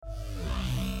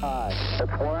5.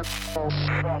 It's 1,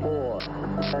 4,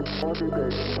 and 26.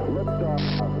 Liftoff.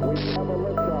 We have a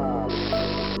liftoff.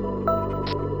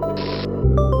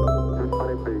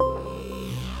 20 feet.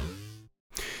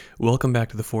 Welcome back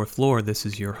to the fourth floor. This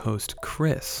is your host,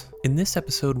 Chris. In this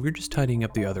episode, we're just tidying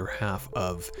up the other half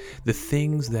of the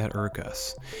things that irk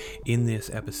us. In this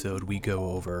episode, we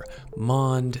go over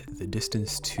MOND, the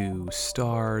distance to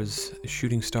stars,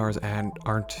 shooting stars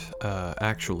aren't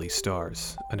actually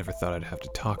stars. I never thought I'd have to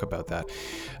talk about that.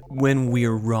 When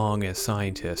we're wrong as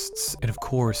scientists, and of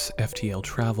course, FTL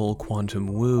travel,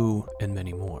 quantum woo, and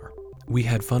many more. We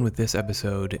had fun with this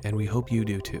episode, and we hope you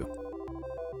do too.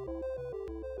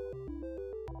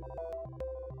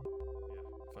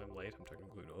 I'm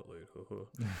technically not late,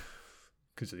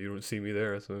 because you don't see me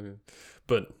there. So,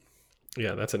 but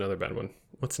yeah, that's another bad one.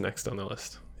 What's next on the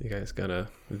list? You guys got a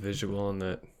visual on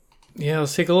that? Yeah,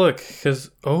 let's take a look. Because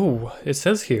it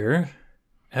says here,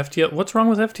 FTL. What's wrong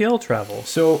with FTL travel?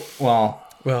 Well,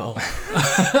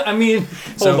 I mean,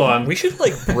 hold on. We should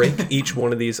break each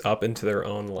one of these up into their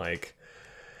own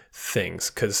things,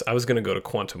 because I was going to go to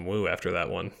Quantum Woo after that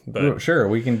one, but sure,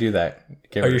 we can do that.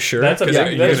 Are you sure? That's a big,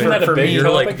 for big me,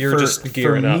 topic. You're just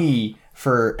gearing up. For me,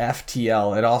 for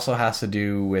FTL, it also has to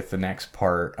do with the next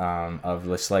part of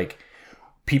this.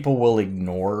 People will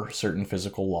ignore certain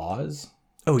physical laws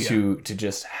to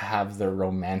just have their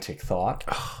romantic thought,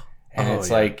 and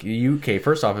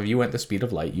first off, if you went the speed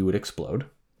of light, you would explode.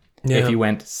 Yeah. If you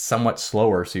went somewhat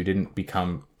slower, so you didn't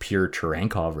become pure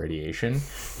Cherenkov radiation,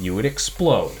 you would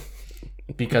explode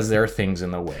because there are things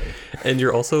in the way. And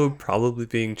you're also probably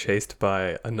being chased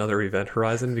by another event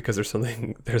horizon because there's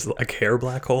a hair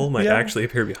black hole might actually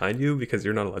appear behind you because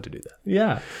you're not allowed to do that.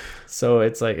 Yeah. So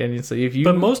it's if you.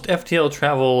 But most FTL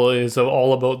travel is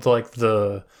all about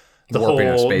the warping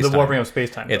of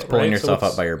space-time. It's pulling yourself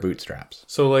up by your bootstraps.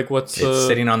 So it's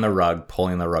sitting on the rug,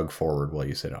 pulling the rug forward while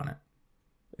you sit on it.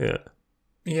 Yeah.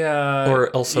 Yeah. Or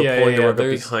also pulling the rug up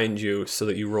behind you so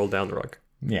that you roll down the rug.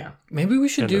 Yeah. Maybe we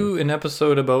should do an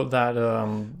episode about that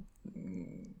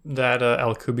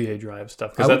Alcubierre drive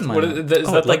stuff. Because is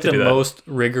that the most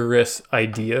rigorous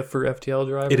idea for FTL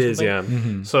drive? It is, yeah.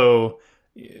 Mm-hmm. So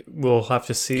we'll have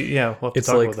to see. Yeah, we'll have to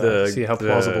talk about that. See how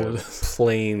plausible it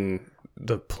is.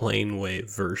 The plane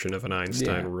wave version of an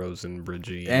Einstein-Rosen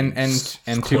bridge. And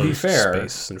to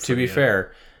be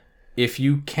fair, if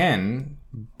you can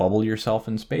bubble yourself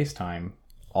in space-time,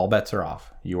 all bets are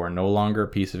off. You are no longer a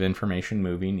piece of information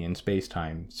moving in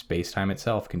space-time. Space-time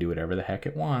itself can do whatever the heck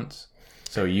it wants.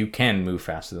 So you can move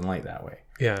faster than light that way.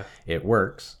 Yeah. It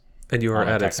works. And you are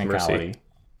at its mercy.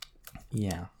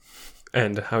 Yeah.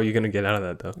 And how are you going to get out of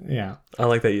that, though? Yeah. I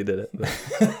like that you did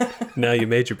it. Now you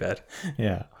made your bed.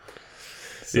 Yeah.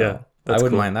 So, yeah. I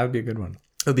wouldn't mind. That would be a good one.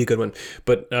 It would be a good one.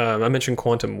 But I mentioned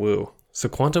Quantum Woo. So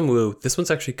Quantum Woo, this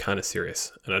one's actually kind of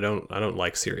serious, and I don't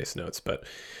like serious notes, but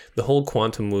the whole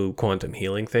Quantum Woo, quantum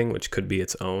healing thing, which could be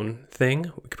its own thing,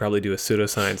 we could probably do a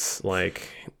pseudoscience,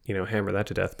 hammer that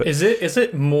to death. But is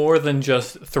it more than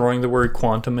just throwing the word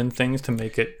quantum in things to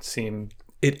make it seem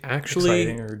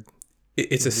exciting?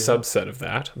 It's a subset of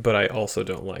that, but I also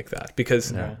don't like that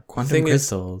because quantum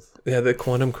crystals. The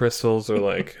quantum crystals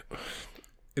are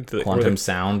quantum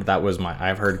sound. That was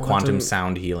I've heard quantum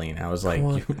sound healing. I was like,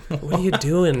 what are you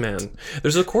doing, man?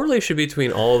 There's a correlation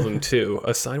between all of them too,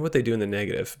 aside what they do in the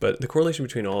negative, but the correlation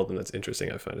between all of them that's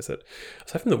interesting I find is that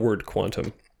aside from the word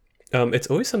quantum, it's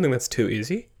always something that's too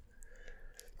easy.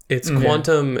 It's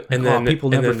quantum, and then people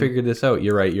never figured this out.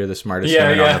 You're right. You're the smartest.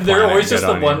 Yeah. On the planet. They're always just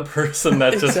the one person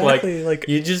that's exactly,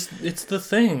 it's the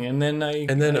thing, and then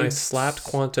I slapped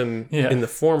quantum in the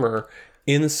former.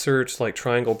 Insert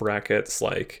triangle brackets,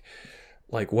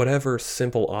 whatever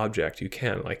simple object you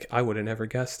can. I would have never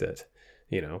guessed it.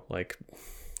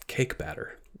 Cake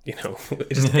batter.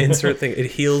 Just insert thing.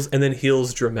 It heals and then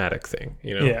heals dramatic thing.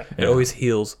 It always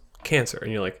heals cancer,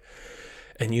 and you're like,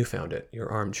 and you found it. Your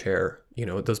armchair.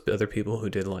 Those other people who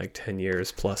did 10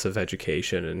 years plus of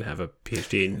education and have a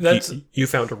PhD. And you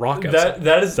found a rock outside.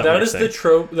 That is the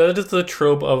trope. That is the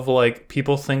trope of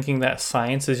people thinking that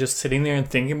science is just sitting there and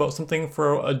thinking about something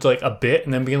for a bit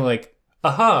and then being like,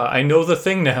 aha, I know the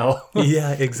thing now.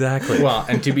 Yeah, exactly. Well,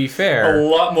 and to be fair, a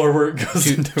lot more work goes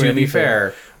into it. To be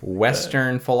fair,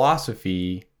 Western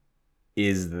philosophy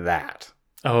is that.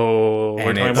 Oh,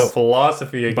 we're talking about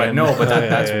philosophy again. But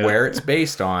that's where it's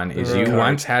based on. Is you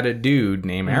once had a dude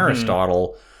named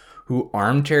Aristotle who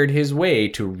armchaired his way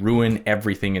to ruin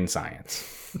everything in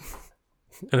science,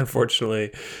 and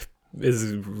unfortunately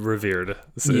is revered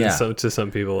to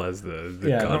some people as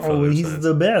the godfather. He's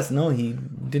the best. No, he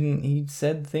didn't. He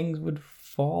said things would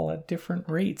fall at different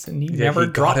rates, and he Yeah, never he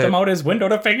dropped got them it. out his window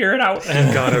to figure it out.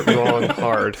 He got it wrong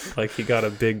hard. Like, he got a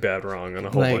big bad wrong on a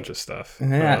whole Like, bunch of stuff.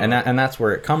 Yeah, and that's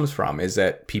where it comes from, is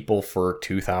that people for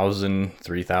 2,000,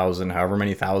 3,000, however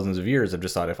many thousands of years have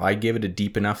just thought, if I give it a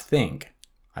deep enough think,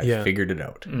 I've Yeah. figured it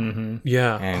out.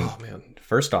 Yeah. And Oh, man.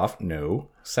 first off, no.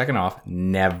 Second off,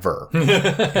 never.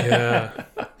 Yeah.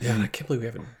 Yeah, I can't believe we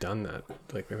haven't done that.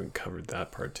 Like, we haven't covered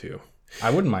that part, too. I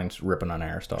wouldn't mind ripping on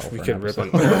Aristotle. We for could an rip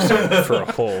episode. on Aristotle for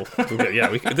a whole.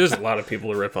 There's a lot of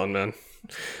people to rip on, man.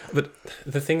 But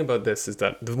the thing about this is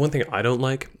that the one thing I don't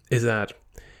like is that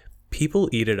people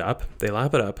eat it up, they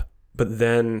lap it up, but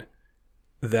then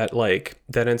that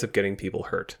ends up getting people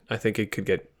hurt. I think it could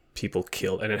get people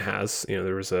killed, and it has.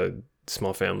 There was a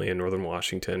small family in northern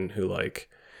Washington who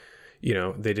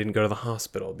they didn't go to the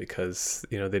hospital because,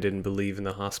 they didn't believe in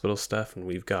the hospital stuff. And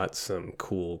we've got some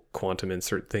cool quantum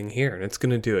insert thing here, and it's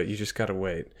going to do it. You just got to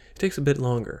wait. It takes a bit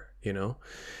longer,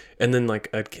 And then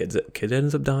a kid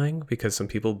ends up dying because some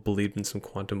people believed in some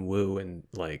quantum woo and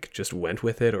just went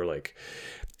with it,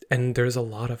 and there's a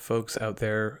lot of folks out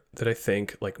there that I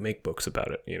think make books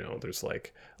about it. There's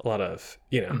a lot of,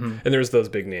 and there's those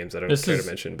big names that I don't care to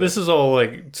mention. But, This is all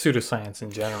pseudoscience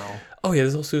in general. oh yeah,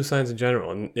 there's all pseudoscience in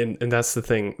general. And that's the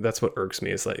thing. That's what irks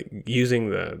me is using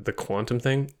the quantum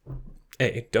thing.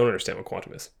 A, don't understand what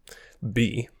quantum is.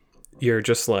 B, you're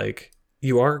just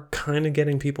you are kind of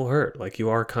getting people hurt. You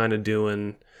are kind of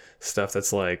doing stuff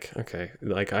that's okay,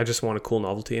 I just want a cool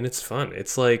novelty and it's fun.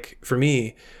 It's for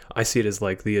me, I see it as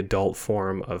the adult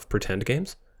form of pretend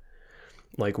games.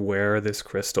 Wear this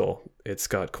crystal, it's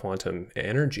got quantum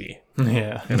energy.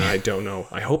 Yeah. And I don't know.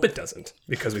 I hope it doesn't,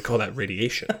 because we call that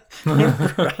radiation.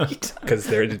 Right. Because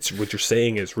it's what you're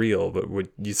saying is real, but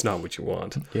it's not what you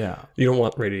want. Yeah. You don't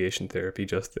want radiation therapy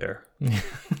just there. It's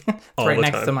right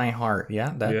next to my heart.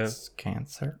 Yeah, that's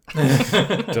cancer.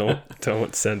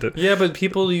 Don't send it. Yeah, but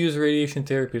people use radiation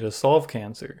therapy to solve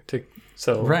cancer.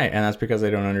 Right, and that's because they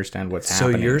don't understand what's So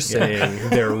happening. you're saying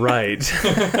they're right.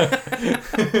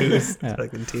 Whose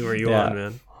fucking team are you on,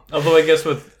 man? Although I guess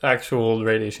with actual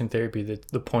radiation therapy,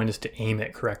 the point is to aim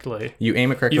it correctly. You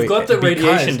aim it correctly. You've got the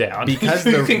radiation down. Because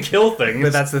you can kill things.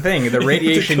 But that's the thing. The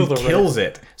radiation kill the kills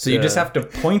it. So you just have to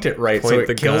point it right so Point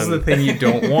the it kills gun. the thing you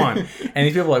don't want. And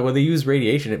these people are like, well, they use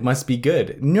radiation. It must be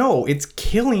good. No, it's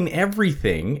killing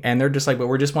everything. And they're just but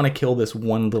we just want to kill this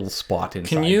one little spot inside.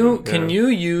 Can you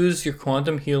use your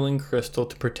quantum healing crystal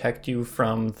to protect you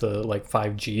from the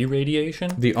 5G radiation?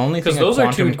 The only thing a those are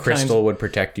quantum two crystal would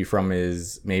protect you from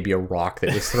is maybe a rock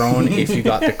that was thrown if you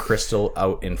got the crystal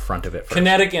out in front of it first.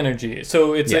 Kinetic energy.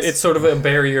 So it's Yes. it's sort of a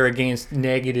barrier against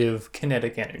negative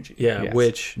kinetic energy. Yeah, Yes.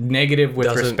 which negative with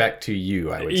doesn't- respect to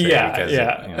you, I would say. Yeah, because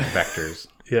yeah. Vectors.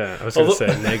 yeah, I was going to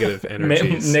say negative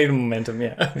energies. Negative momentum,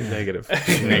 yeah. Negative.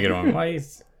 Negative one. Why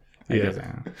is...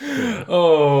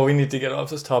 Oh, we need to get off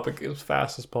this topic as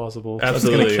fast as possible. That's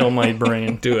Absolutely. going to kill my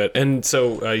brain. Do it. And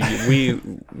so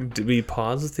did we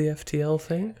pause the FTL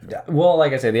thing? Well,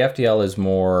 like I say, the FTL is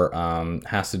more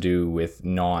has to do with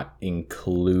not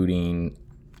including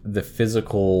the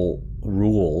physical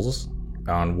rules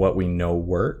on what we know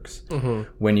works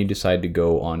when you decide to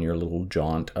go on your little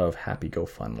jaunt of happy go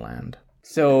fun land.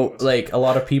 So, a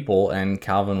lot of people, and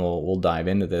Calvin will dive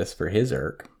into this for his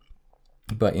irk,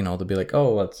 but they'll be like,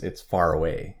 oh, it's far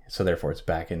away, so therefore it's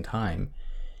back in time,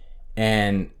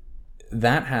 and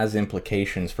that has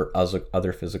implications for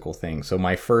other physical things. So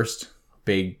my first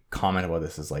big comment about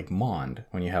this is MOND,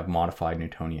 when you have modified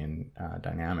Newtonian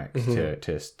dynamics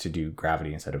to do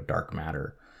gravity instead of dark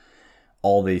matter.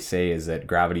 All they say is that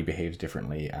gravity behaves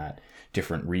differently at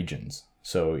different regions.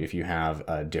 So if you have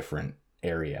a different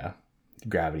area,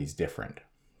 gravity's different.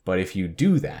 But if you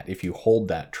do that, if you hold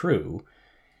that true,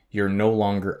 you're no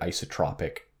longer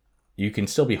isotropic. You can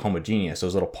still be homogeneous.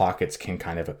 Those little pockets can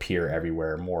kind of appear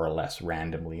everywhere more or less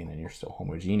randomly, and then you're still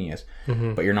homogeneous.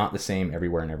 But you're not the same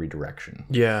everywhere in every direction.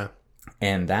 Yeah.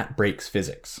 And that breaks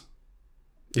physics.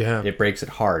 Yeah. It breaks it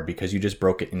hard because you just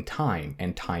broke it in time,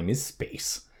 and time is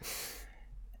space.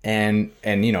 And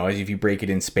if you break it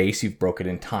in space, you've broke it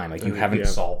in time. You haven't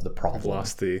solved the problem. I've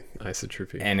lost the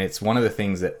isotropy. And it's one of the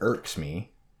things that irks me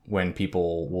when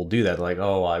people will do that. They're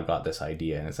oh, I've got this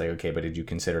idea. And it's okay, but did you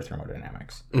consider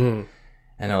thermodynamics? And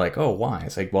they're oh, why?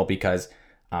 It's well, because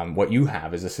what you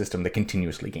have is a system that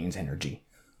continuously gains energy.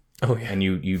 Oh, yeah. And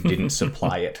you didn't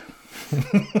supply it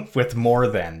with more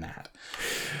than that.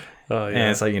 Oh, yeah. And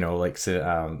it's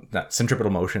that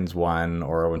centripetal motion's one,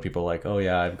 or when people are oh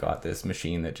yeah, I've got this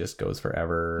machine that just goes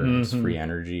forever, and it's free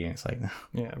energy, and it's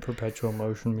Yeah, perpetual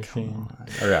motion machine.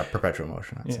 or yeah, perpetual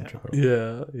motion, not centripetal.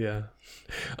 Yeah.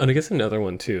 And I guess another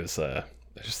one too is I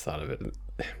just thought of it.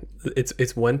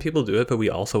 it's when people do it, but we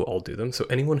also all do them. So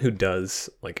anyone who does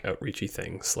like outreachy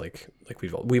things, like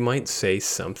we might say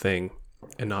something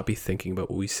and not be thinking about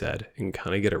what we said and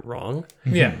kind of get it wrong.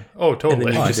 Yeah. Oh, totally. And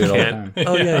then you I just do it all the can't. time.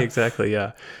 Oh yeah, exactly.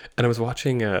 Yeah. And I was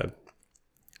watching.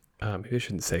 Maybe I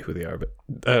shouldn't say who they are, but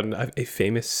a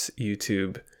famous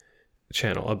YouTube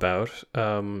channel about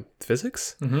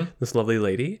physics. Mm-hmm. This lovely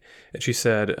lady, and she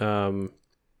said.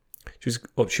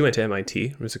 She went to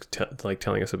MIT. Was like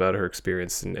telling us about her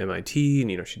experience in MIT,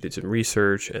 and she did some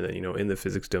research, and then in the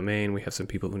physics domain, we have some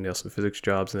people who nail some physics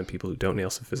jobs, and then people who don't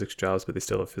nail some physics jobs, but they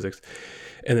still have physics.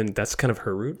 And then that's kind of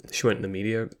her route. She went in the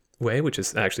media way, which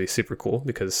is actually super cool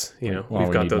because we've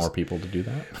got need those more people to do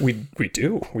that. We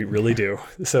do, we really do.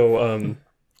 So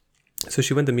so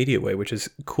she went the media way, which is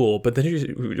cool. But then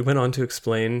she went on to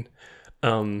explain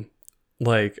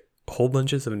like whole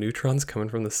bunches of neutrons coming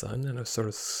from the sun, and I was sort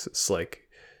of like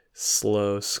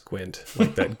slow squint,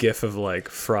 like that gif of like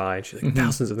Fry, and she's like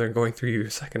thousands of them going through you a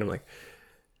second. I'm like,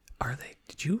 are they?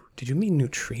 Did you mean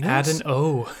neutrinos? Add an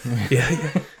O.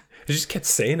 Yeah. I just kept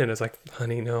saying it. I was like,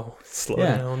 honey, no, slow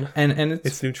down. And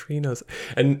it's neutrinos.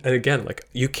 And again, like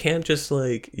you can't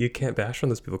bash on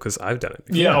those people because I've done it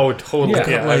before. Yeah. Oh, totally. I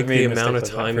got, I've like made the amount of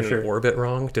mistakes like time that, in for sure. orbit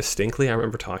wrong distinctly. I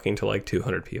remember talking to like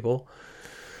 200 people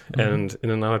and in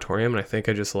an auditorium, and I think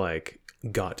I just like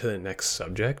got to the next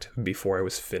subject before I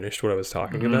was finished what I was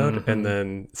talking about, and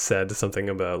then said something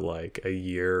about like a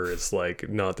year is like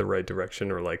not the right direction,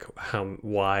 or like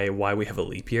why we have a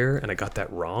leap year, and I got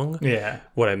that wrong. Yeah.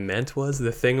 What I meant was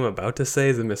the thing I'm about to say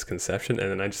is a misconception,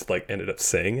 and then I just like ended up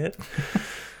saying it.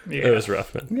 Yeah. It was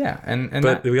rough, man. yeah, and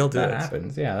But we all do that it.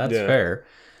 happens. Yeah, that's Yeah. fair.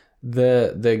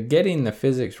 The getting the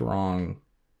physics wrong,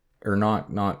 or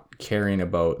not caring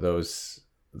about those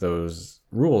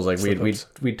rules, like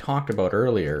we talked about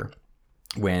earlier,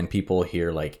 when people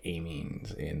hear like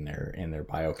amines in their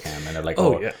biochem, and they're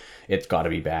like, it's got to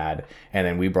be bad. And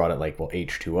then we brought it like, well,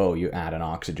 H2O, you add an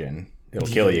oxygen, it'll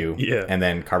kill you. Yeah. And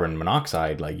then carbon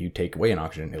monoxide, like you take away an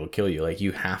oxygen, it'll kill you. Like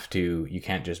you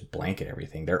can't just blanket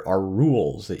everything. There are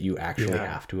rules that you actually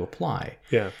have to apply.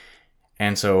 Yeah.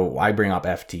 And so I bring up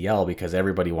FTL because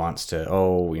everybody wants to,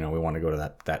 we want to go to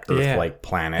that Earth-like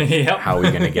planet. Yep. How are we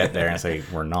going to get there? And it's like,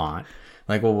 we're not.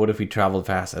 Like, well, what if we traveled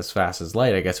fast as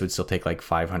light? I guess it would still take like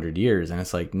 500 years. And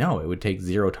it's like, no, it would take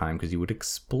 0 time because you would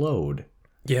explode.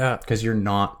 Yeah. Because you're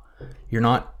not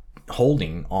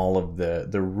holding all of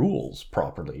the rules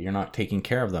properly. You're not taking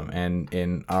care of them. And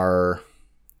in our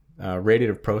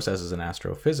radiative processes and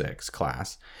astrophysics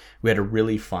class, we had a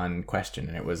really fun question.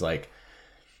 And it was like,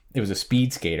 it was a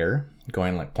speed skater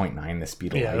going like 0.9 the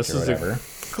speed of light this or is whatever.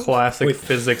 Classic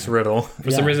physics riddle.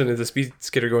 For some reason, is the speed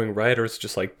skater going right, or it's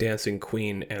just like Dancing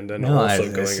Queen and then No,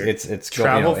 also Travel going...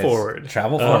 Travel forward. as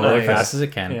nice. fast as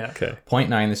it can. Yeah. Okay.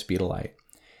 0.9 the speed of light.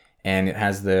 And it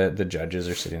has the judges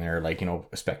are sitting there like,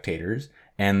 spectators.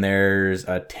 And there's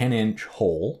a 10-inch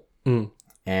hole.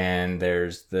 And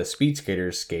there's the speed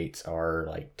skater's skates are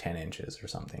like 10 inches or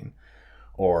something.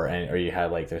 Or you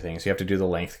have like their things. So you have to do the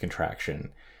length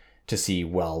contraction to see,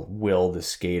 well, will the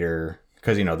skater...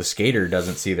 Because, the skater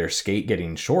doesn't see their skate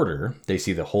getting shorter. They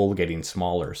see the hole getting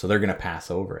smaller. So they're going to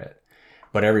pass over it.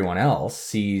 But everyone else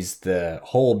sees the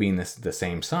hole being the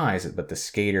same size, but the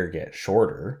skater gets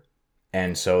shorter.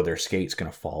 And so their skate's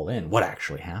going to fall in. What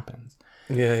actually happens?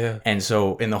 Yeah. And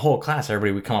so in the whole class,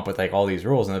 everybody would come up with like all these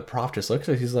rules. And the prof just looks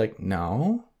at us. He's like,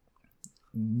 no,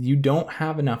 you don't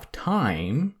have enough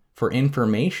time for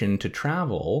information to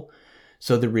travel.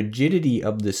 So the rigidity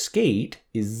of the skate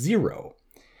is 0.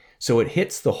 So it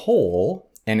hits the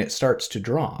hole and it starts to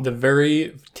drop. The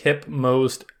very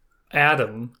tipmost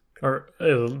atom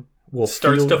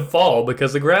starts to fall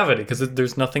because of gravity, because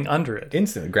there's nothing under it.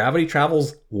 Instantly. Gravity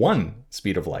travels 1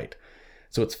 speed of light.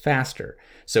 So it's faster.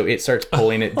 So it starts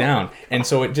pulling it down. And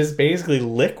so it just basically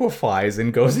liquefies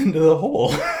and goes into the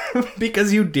hole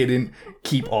because you didn't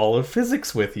keep all of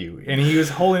physics with you. And he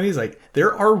was holding, he's like,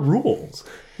 there are rules.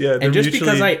 Yeah, and just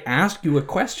because I ask you a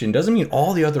question doesn't mean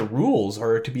all the other rules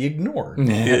are to be ignored.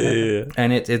 Yeah.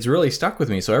 And it's really stuck with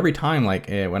me. So every time, like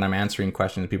when I'm answering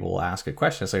questions, people will ask a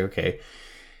question. It's like, okay,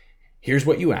 here's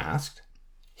what you asked.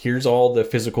 Here's all the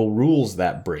physical rules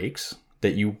that breaks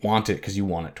that you want it because you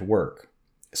want it to work.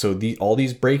 So all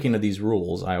these breaking of these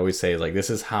rules, I always say, like,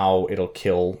 this is how it'll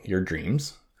kill your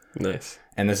dreams. Nice.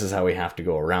 And this is how we have to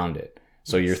go around it.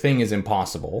 So your thing is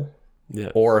impossible.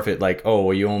 Yeah. Or if it like,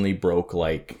 well, you only broke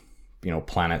like,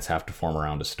 planets have to form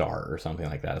around a star or something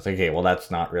like that. It's like, okay, well, that's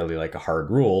not really like a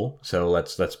hard rule. So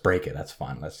let's break it. That's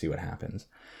fun. Let's see what happens.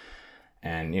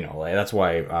 And, that's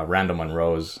why Randall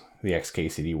Munroe's, the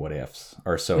XKCD what ifs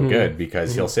are so good,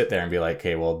 because he'll sit there and be like,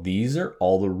 okay, well, these are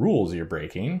all the rules you're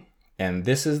breaking. and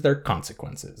this is their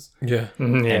consequences. Yeah.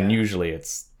 And usually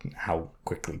it's how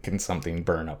quickly can something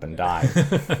burn up and die.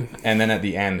 And then at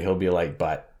the end, he'll be like,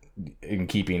 but in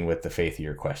keeping with the faith of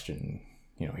your question,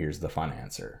 here's the fun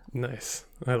answer. Nice.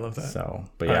 I love that. So,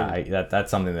 but yeah, that's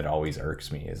something that always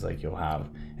irks me is like you'll have,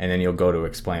 and then you'll go to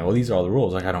explain, well, these are all the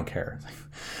rules. Like, I don't care.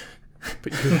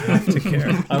 But you have to care.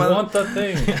 I want that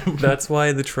thing. That's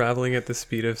why the traveling at the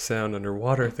speed of sound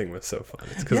underwater thing was so fun.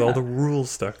 It's because all the rules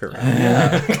stuck around.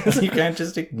 Yeah, because you can't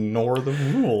just ignore the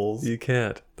rules. You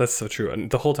can't. That's so true.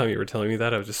 And the whole time you were telling me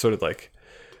that, I was just sort of like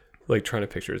trying to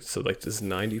picture it. So like, does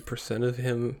 90% of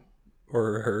him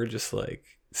or her just like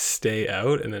stay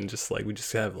out, and then just like we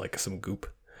just have like some goop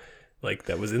like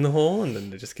that was in the hole, and then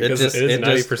they just it is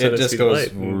 90% of speed of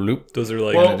light. Loop. Those are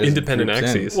like independent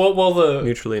axes. Well, the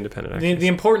mutually independent axes. The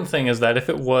important thing is that if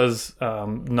it was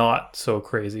not so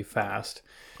crazy fast,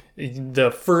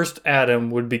 the first atom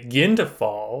would begin to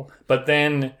fall, but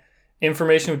then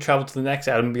information would travel to the next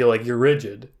atom and be like, you're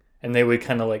rigid, and they would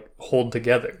kind of like hold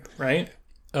together, right?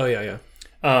 Oh yeah.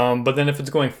 But then if it's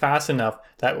going fast enough,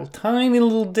 that tiny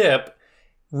little dip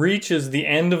reaches the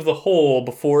end of the hole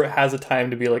before it has a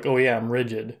time to be like, oh yeah, I'm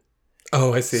rigid.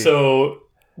 Oh, I see. So,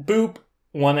 boop,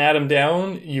 one atom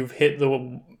down, you've hit the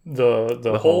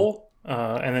hole,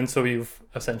 and then so you've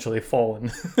essentially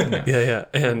fallen. Yeah.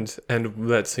 And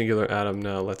that singular atom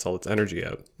now lets all its energy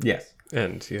out. Yes.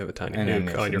 And you have a tiny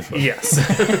nuke on your foot. Yes.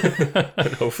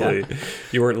 And hopefully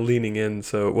you weren't leaning in,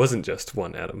 so it wasn't just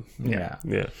one atom. Yeah.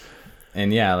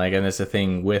 And and it's a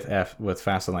thing with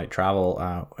fast and light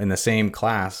travel. In the same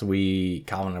class,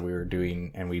 Calvin and we were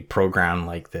doing, and we programmed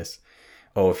like this.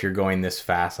 Oh, if you're going this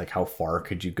fast, like how far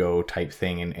could you go type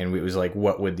thing? And it was like,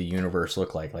 what would the universe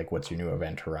look like? Like, what's your new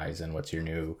event horizon? What's the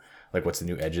new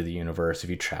edge of the universe? If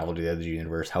you travel to the edge of the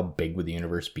universe, how big would the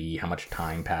universe be? How much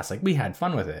time passed? Like, we had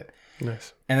fun with it.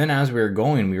 Nice. And then as we were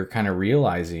going, we were kind of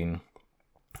realizing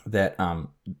that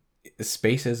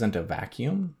space isn't a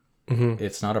vacuum. Mm-hmm.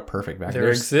 It's not a perfect vacuum.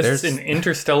 There exists an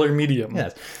interstellar medium.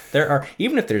 Yes. There are,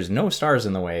 even if there's no stars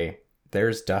in the way,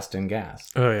 there's dust and gas.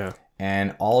 Oh, yeah.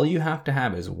 And all you have to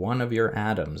have is one of your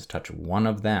atoms touch one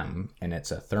of them, and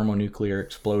it's a thermonuclear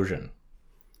explosion.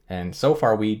 And so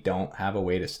far, we don't have a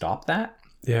way to stop that.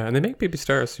 Yeah, and they make baby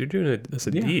stars, so you're doing it as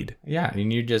a deed. Yeah,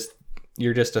 and you're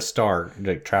just a star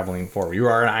like traveling forward. You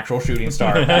are an actual shooting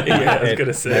star. Yeah, I was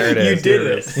gonna say. There it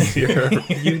is. You did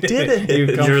it. You did it.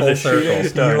 You've come full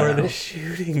circle. You're the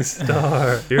shooting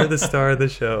star. You're the star of the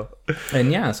show.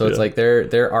 And yeah, so it's like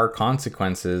there are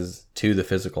consequences to the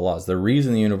physical laws. The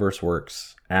reason the universe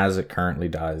works as it currently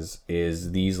does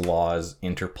is these laws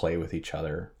interplay with each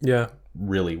other. Yeah.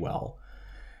 Really well.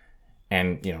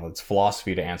 And, it's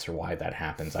philosophy to answer why that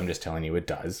happens. I'm just telling you it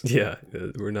does. Yeah,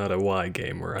 we're not a why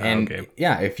game, we're a how game.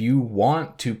 Yeah, if you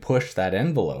want to push that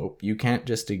envelope, you can't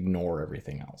just ignore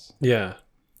everything else. Yeah.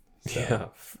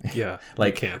 So, yeah.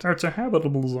 Like, can't. That's a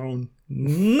habitable zone.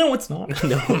 No, it's not.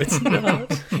 No, it's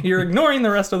not. You're ignoring the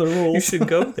rest of the rules. You should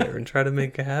go there and try to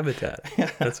make a habitat.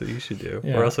 That's what you should do.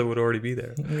 Yeah. Or else it would already be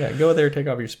there. Yeah, go there, take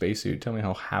off your spacesuit. Tell me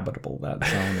how habitable that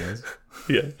zone is.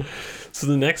 Yeah. So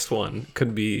the next one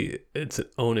could be its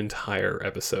own entire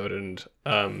episode. And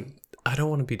I don't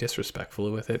want to be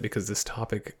disrespectful with it because this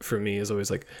topic for me is always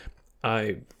like,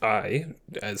 I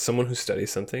as someone who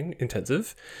studies something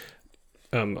intensive,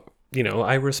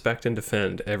 I respect and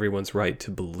defend everyone's right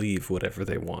to believe whatever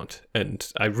they want. And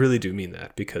I really do mean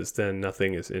that, because then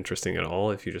nothing is interesting at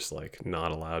all if you're just like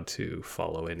not allowed to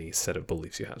follow any set of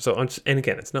beliefs you have. So, and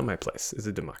again, it's not my place. It's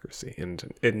a democracy. And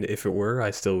if it were,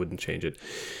 I still wouldn't change it.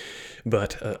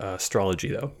 But astrology,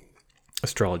 though.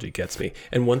 Astrology gets me.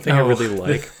 And one thing I really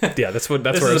like, that's where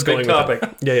I was going with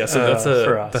it. Yeah.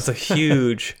 So that's a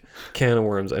huge can of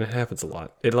worms, and it happens a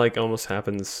lot. It like almost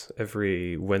happens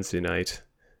every Wednesday night.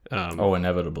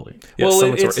 Inevitably. Yeah,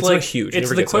 well, it's like huge. It's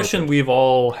the question we've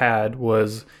all had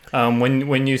was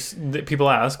when people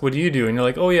ask, "What do you do?" And you're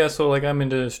like, "Oh yeah, so like I'm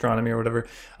into astronomy or whatever."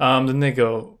 Then they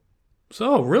go,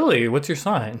 "So really, what's your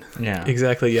sign?" Yeah,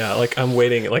 exactly. Yeah, like I'm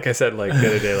waiting. Like I said, like the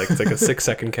other day, like it's like a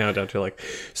 6-second countdown to like,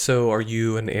 "So are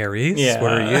you an Aries? Yeah.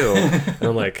 What are you?" And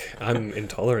I'm like, I'm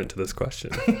intolerant to this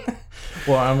question.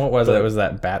 Well, and what was it? It was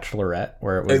that Bachelorette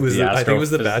where it was. I think it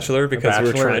was the Bachelor, because we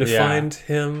were trying to find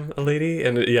him a lady,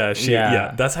 and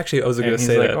that's actually I was going to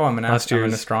say like, that. Oh, I'm an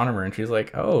astronomer, and she's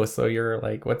like, oh, so you're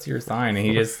like, what's your sign? And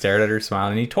he just stared at her,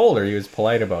 smiled, and he told her he was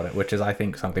polite about it, which is I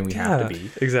think something we have to be.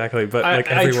 Exactly, but like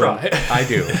everyone, I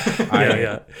do.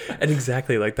 Yeah, and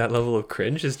exactly like that level of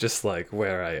cringe is just like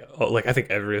where I think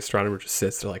every astronomer just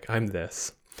sits. They're like, I'm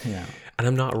this. Yeah. And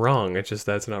I'm not wrong. It's just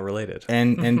that's not related.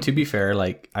 And to be fair,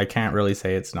 like, I can't really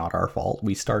say it's not our fault.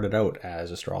 We started out as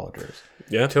astrologers.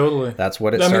 Yeah. Totally. That's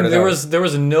what it I started mean, there out. was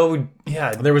no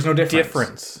There was no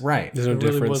difference. Right. There's no There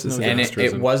really difference. was It's no an And it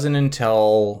asterism. wasn't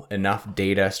until enough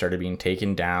data started being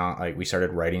taken down, like we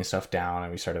started writing stuff down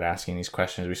and we started asking these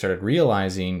questions, we started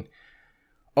realizing,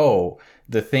 oh,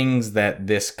 the things that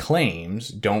this claims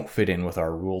don't fit in with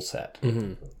our rule set.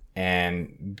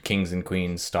 And kings and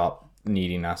queens stopped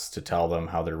needing us to tell them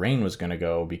how their reign was going to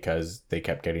go because they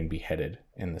kept getting beheaded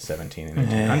in the 17 and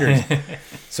 1800s.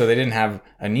 So they didn't have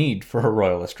a need for a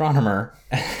royal astronomer.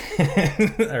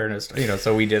 Or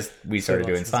so we started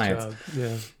doing science.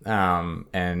 Yeah.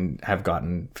 And have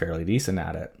gotten fairly decent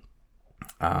at it.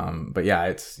 But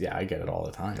yeah, I get it all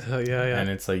the time. Oh, yeah.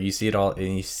 And it's like you see it all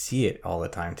the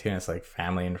time too. And it's like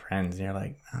family and friends, and you're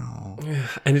like, oh. Yeah.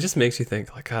 And it just makes you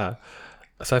think, like,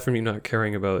 aside from you not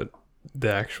caring about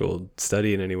the actual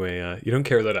study in any way, you don't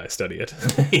care that I study it.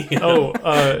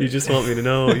 You just want me to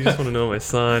know. You just want to know my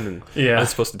son, and I'm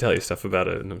supposed to tell you stuff about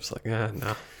it, and I'm just like,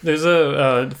 no. There's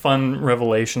a fun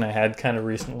revelation I had kind of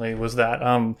recently was that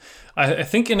I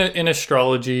think in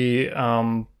astrology,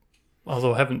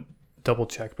 although I haven't double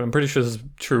checked, but I'm pretty sure this is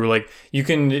true. Like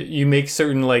you make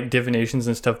certain like divinations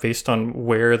and stuff based on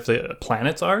where the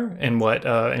planets are and what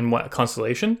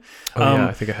constellation.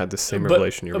 I think I had the same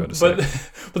revelation you're about to say.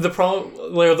 But the problem,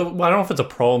 I don't know if it's a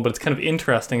problem, but it's kind of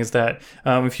interesting, is that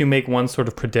if you make one sort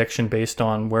of prediction based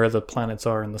on where the planets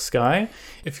are in the sky,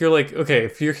 if you're like, okay,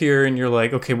 if you're here and you're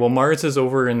like, okay, well, Mars is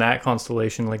over in that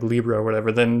constellation, like Libra or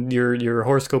whatever, then your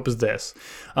horoscope is this.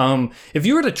 If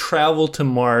you were to travel to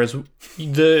Mars,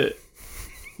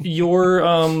 you're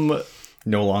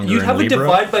no longer you'd in have Libra. a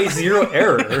divide by zero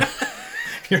error.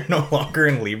 You're no longer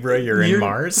in Libra. You're in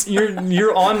Mars.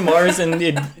 You're on Mars, and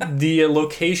the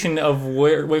location of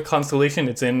what constellation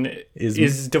it's in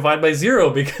is divided by zero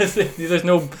because there's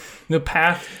no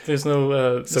path. There's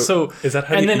no so is that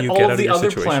how and you then get all out of the of your other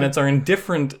situation? planets are in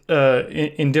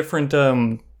different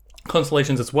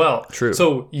constellations as well. True.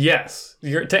 So yes,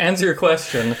 to answer your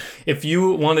question, if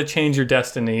you want to change your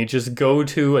destiny, just go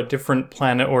to a different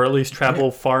planet, or at least travel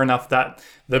far enough that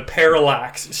the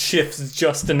parallax shifts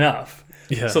just enough.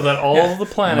 Yeah. So that all the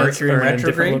planets Mercury are in in different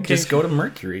retrograde. locations. Just go to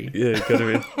Mercury. Yeah,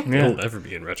 it'll never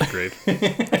be in retrograde.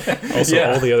 Also,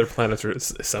 all the other planets are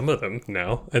some of them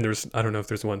now, and I don't know if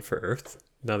there's one for Earth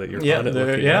now that you're on it.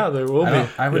 There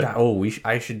will be.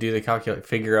 I should do the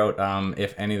figure out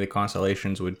if any of the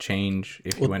constellations would change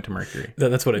if you went to Mercury.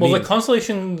 That's what I mean. Well, the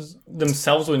constellations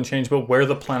themselves wouldn't change, but where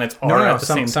the planets are at the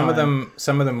same time.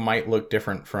 Some of them might look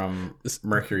different from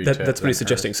Mercury. That's what he's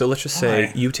suggesting. So let's just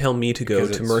say you tell me to go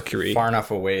to Mercury. Far enough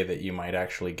away that you might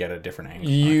actually get a different angle.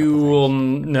 You will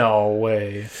no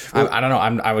way. I don't know.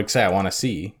 I would say I want to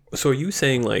see. So are you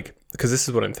saying, like, because this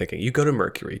is what I'm thinking, you go to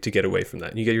Mercury to get away from that,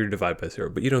 and you get your divide by zero,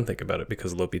 but you don't think about it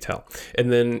because of L'Hopital.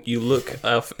 And then you look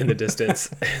off in the distance,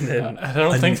 and then I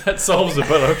don't think that solves it,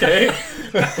 but okay.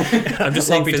 I'm just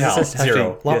saying physicists have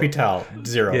zero. to- L'Hopital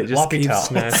zero. Yeah, just keep L'Hopital.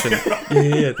 smashing.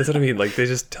 Yeah, that's what I mean. Like, they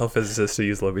just tell physicists to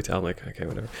use L'Hopital. I'm like, okay,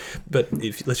 whatever. But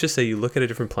if let's just say you look at a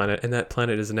different planet, and that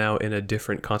planet is now in a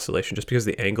different constellation, just because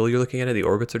the angle you're looking at it, the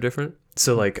orbits are different.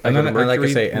 So, like, I go to Mercury, like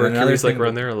I say, and Mercury's another like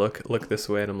around there. I look this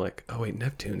way, and I'm like, oh wait,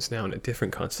 Neptune's now in a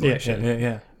different constellation.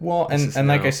 Yeah. Well, and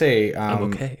like I say, I'm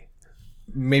okay.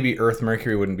 maybe Earth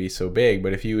Mercury wouldn't be so big,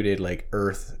 but if you did like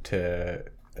Earth to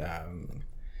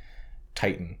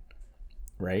Titan,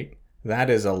 right? That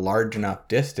is a large enough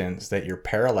distance that your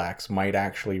parallax might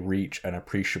actually reach an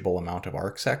appreciable amount of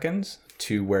arc seconds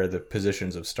to where the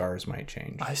positions of stars might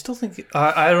change. I still think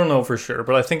I don't know for sure,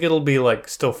 but I think it'll be like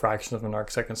still fractions of an arc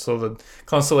second, so the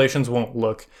constellations won't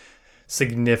look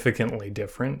significantly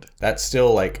different. That's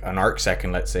still like an arc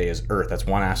second, let's say, is Earth. That's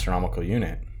one astronomical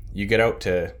unit. You get out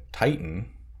to Titan,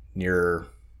 near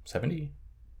 70,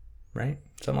 right?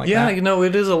 Something like that. Yeah, you know,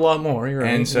 it is a lot more. You're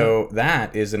right. And so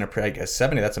that is like a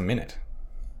 70, that's a minute.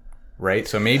 Right?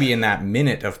 So maybe in that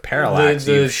minute of parallax,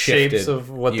 the you've shapes shifted, of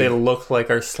what they look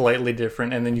like are slightly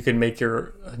different, and then you can make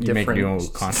your different... make new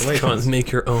constellations.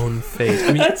 Make your own fate. I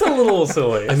mean, That's a little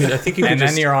silly. I mean, I think you could And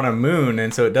just... then you're on a moon,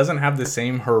 and so it doesn't have the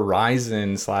same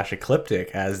horizon /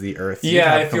 ecliptic as the Earth.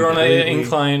 yeah, if you're on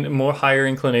an more higher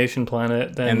inclination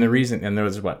planet, then... And the reason, and there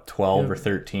was 12 or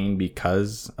 13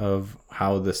 because of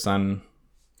how the sun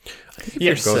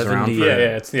goes around.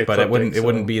 It's the But it ecliptic,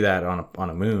 wouldn't be that on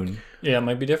a moon. Yeah, it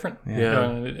might be different. Yeah.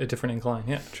 A different incline.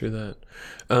 Yeah. True that.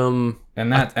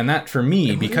 And that for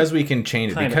me, because we can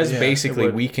change it, because basically it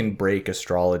would. we can break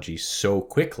astrology so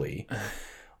quickly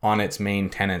on its main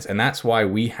tenets, and that's why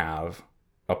we have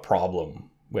a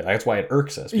problem with. That's why it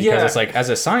irks us, because Yeah. it's like, as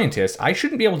a scientist, I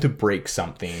shouldn't be able to break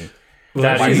something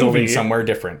That by easily. moving somewhere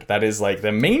different. That is like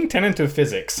the main tenet of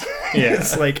physics. Yeah.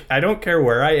 It's like, I don't care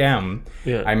where I am.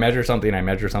 Yeah. I measure something, I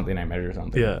measure something, I measure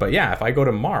something. Yeah. But yeah, if I go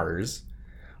to Mars,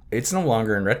 it's no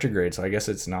longer in retrograde, so I guess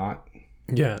it's not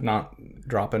Yeah.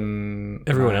 dropping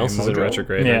Everyone my else is in mojo.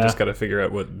 retrograde. Yeah. I just got to figure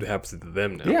out what happens to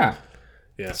them now. Yeah.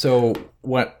 Yeah. So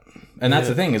what? And that's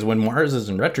the thing, is when Mars is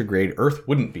in retrograde, Earth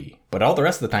wouldn't be. But all the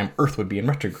rest of the time, Earth would be in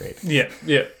retrograde. Yeah.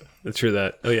 It's true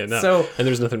that. Oh yeah, no. So- and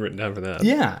there's nothing written down for that.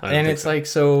 Yeah, I don't and think it's so. like,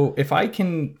 so if I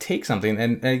can take something,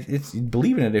 and it's,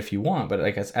 believe in it if you want, but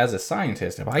like as a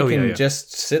scientist, if I can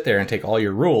just sit there and take all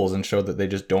your rules and show that they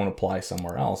just don't apply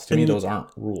somewhere else, to me those aren't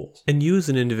rules. And you as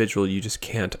an individual, you just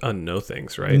can't unknow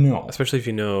things, right? No. Especially if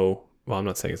you know, well, I'm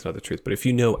not saying it's not the truth, but if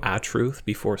you know a truth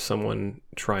before someone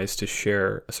tries to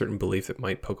share a certain belief that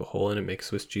might poke a hole in and make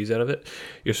Swiss cheese out of it,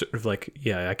 you're sort of like,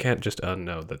 yeah, I can't just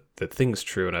unknow that thing's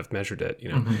true and I've measured it, you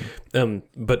know?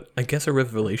 But I guess our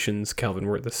revelations, Calvin,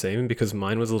 weren't the same, because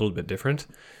mine was a little bit different.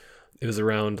 It was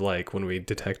around like when we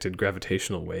detected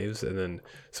gravitational waves, and then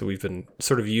so we've been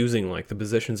sort of using like the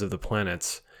positions of the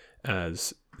planets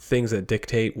as things that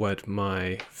dictate what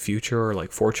my future or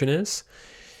like fortune is.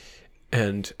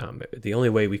 And the only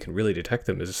way we can really detect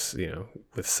them is, you know,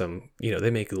 with some, you know, they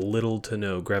make little to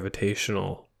no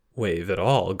gravitational wave at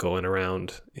all going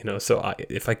around, you know. So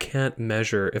if I can't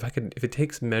measure, if it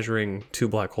takes measuring two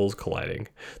black holes colliding,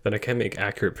 then I can make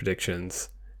accurate predictions,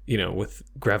 you know, with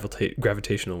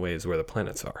gravitational waves where the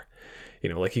planets are. You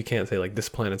know, like you can't say like this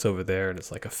planet's over there and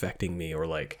it's like affecting me, or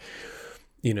like,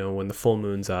 you know, when the full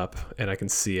moon's up and I can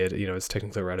see it, you know, it's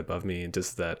technically right above me. And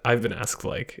does that, I've been asked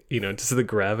like, you know, does the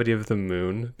gravity of the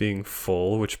moon being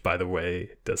full, which by the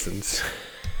way doesn't,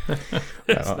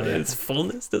 its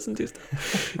fullness doesn't do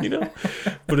stuff, you know,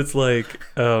 but it's like,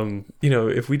 you know,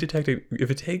 if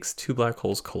it takes two black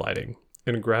holes colliding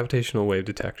and a gravitational wave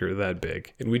detector that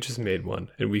big, and we just made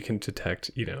one, and we can detect,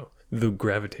 you know, the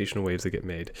gravitational waves that get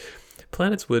made,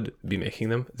 planets would be making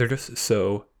them. They're just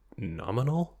so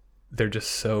nominal. They're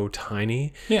just so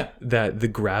tiny that the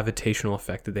gravitational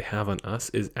effect that they have on us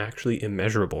is actually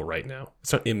immeasurable right now.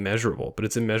 It's not immeasurable, but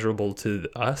it's immeasurable to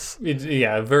us.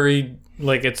 Very,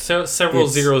 like, it's several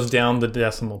zeros down the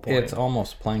decimal point. It's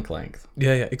almost Planck length.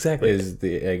 Yeah, exactly.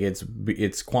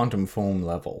 It's quantum foam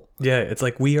level. Yeah, it's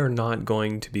like we are not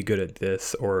going to be good at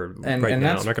this, or now I'm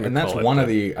not going to. And that's one of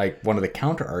the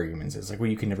counter arguments. Is like, well,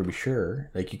 you can never be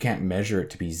sure. Like, you can't measure it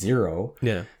to be zero.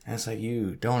 Yeah, and it's like,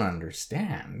 you don't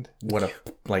understand what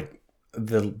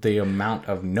the amount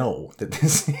of no that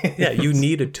this is. Yeah, you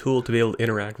need a tool to be able to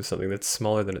interact with something that's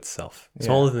smaller than itself,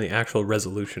 smaller than the actual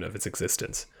resolution of its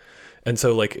existence. And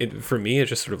so, like, for me, it's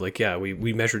just sort of like, yeah,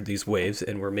 we measured these waves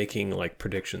and we're making, like,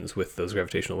 predictions with those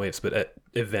gravitational waves. But an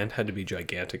event had to be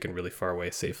gigantic and really far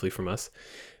away safely from us.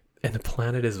 And the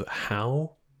planet is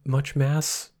how much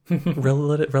mass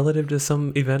relative to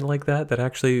some event like that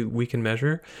actually we can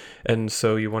measure? And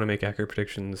so you want to make accurate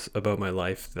predictions about my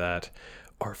life that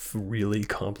are really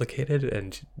complicated,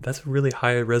 and that's a really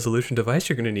high resolution device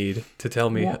you're going to need to tell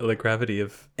me the gravity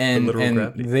of the literal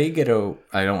gravity. They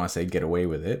I don't want to say get away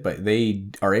with it, but they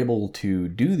are able to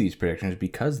do these predictions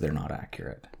because they're not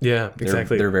accurate. Yeah,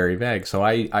 exactly. They're very vague. So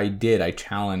I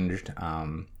challenged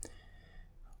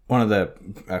one of the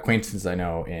acquaintances I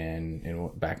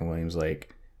know back in Williams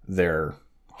Lake. They're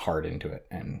hard into it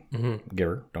and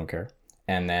giver, don't care.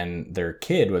 And then their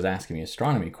kid was asking me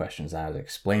astronomy questions. I was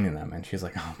explaining them, and she's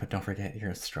like, "Oh, but don't forget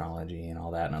your astrology and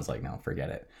all that." And I was like, "No, forget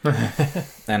it."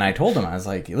 And I told him, I was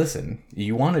like, "Listen,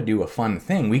 you want to do a fun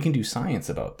thing? We can do science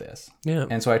about this." Yeah.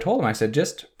 And so I told him, I said,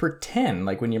 "Just pretend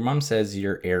like when your mom says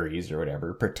you're Aries or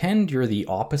whatever, pretend you're the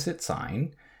opposite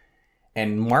sign,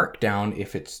 and mark down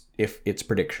if its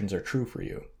predictions are true for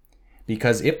you.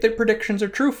 Because if the predictions are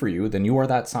true for you, then you are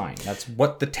that sign. That's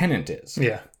what the tenant is."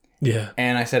 Yeah. Yeah.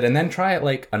 And I said, and then try it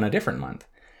like on a different month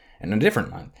and a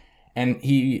different month. And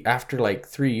he, after like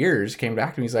 3 years, came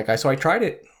back to me. He's like, so I tried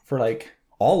it for like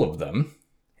all of them,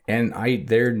 and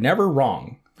they're never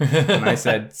wrong. And I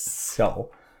said,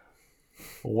 so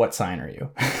what sign are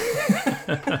you?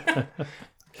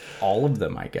 All of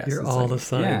them, I guess. You're it's all like, the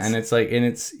signs. Yeah, and it's like,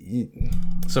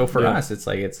 so for us, it's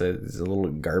like, it's a little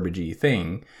garbagey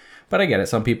thing. But I get it.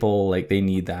 Some people, like, they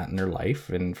need that in their life,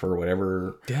 and for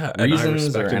whatever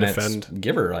reasons, and it's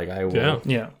giver. Like, I will.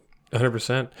 Yeah.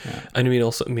 100%. Yeah. I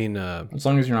mean, as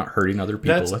long as you're not hurting other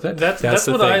people with it. That's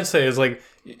what I'd say is, like,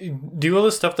 do all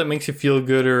the stuff that makes you feel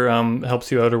good or helps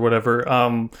you out or whatever.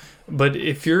 But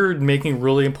if you're making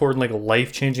really important, like,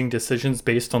 life-changing decisions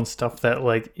based on stuff that,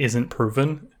 like, isn't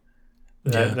proven,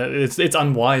 that it's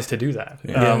unwise to do that.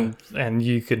 And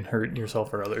you can hurt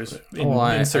yourself or others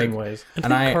in certain ways. I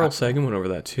think Carl Sagan went over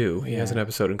that too. He has an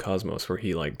episode in Cosmos where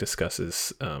he like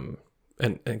discusses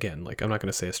and again, like I'm not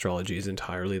going to say astrology is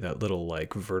entirely that little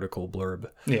like vertical blurb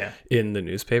in the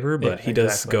newspaper, but he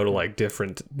does go to like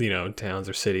different, towns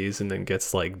or cities and then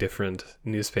gets like different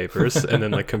newspapers and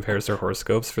then like compares their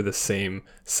horoscopes for the same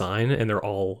sign, and they're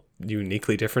all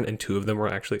uniquely different, and two of them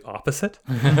were actually opposite.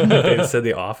 They said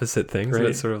the opposite things. Right. And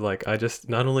it's sort of like,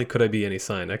 not only could I be any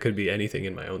sign, I could be anything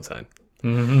in my own sign.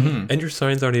 Mm-hmm. And your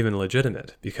signs aren't even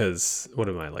legitimate because what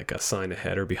am I, like a sign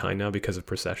ahead or behind now because of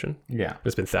precession? Yeah.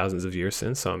 It's been thousands of years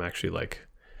since, so I'm actually like,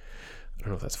 I don't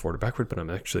know if that's forward or backward, but I'm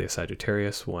actually a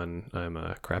Sagittarius when I'm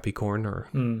a Capricorn or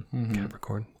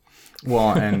Capricorn.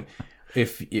 Well, and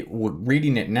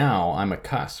reading it now, I'm a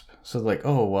cusp. So like,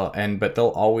 but they'll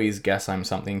always guess I'm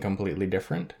something completely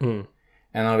different. And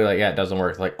I'll be like, yeah, it doesn't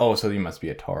work. Like, so you must be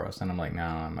a Taurus. And I'm like, no,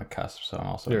 I'm a cusp. So I'm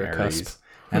also an Aries.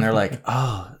 And they're like,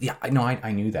 oh, yeah,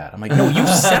 I knew that. I'm like, no, you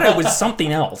said it was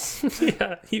something else.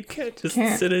 Yeah, you can't just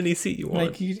sit in any seat you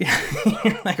want. Like,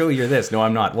 you're like, oh, you're this. No,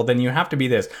 I'm not. Well, then you have to be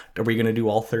this. Are we going to do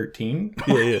all 13?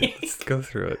 Yeah. Let's go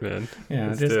through it, man.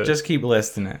 Yeah, just keep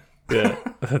listing it. Yeah,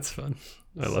 that's fun.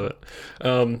 I love it.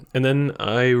 And then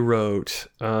I wrote,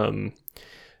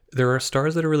 there are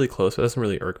stars that are really close, but it doesn't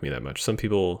really irk me that much. Some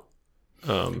people...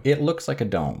 it looks like a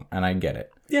dome, and I get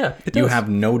it. Yeah, it does. You have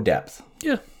no depth.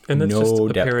 Yeah. And that's just no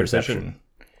depth perception.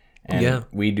 And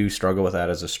we do struggle with that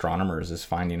as astronomers, is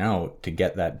finding out to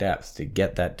get that depth, to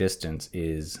get that distance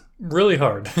is... really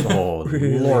hard. Oh,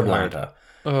 really Lord Lanta.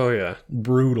 Oh, yeah.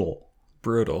 Brutal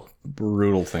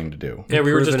thing to do. Yeah,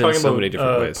 we were just talking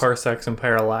about parsecs and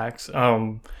parallax.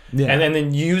 And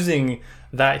then using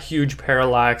that huge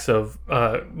parallax of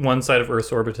one side of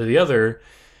Earth's orbit to the other,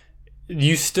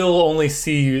 you still only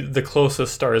see the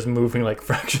closest stars moving like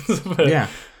fractions of it. Yeah.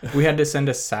 We had to send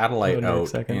a satellite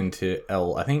out into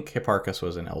I think Hipparchus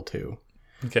was in L2.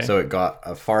 Okay. So it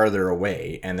got farther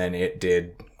away, and then it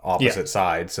did opposite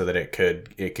sides so that it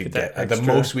could get the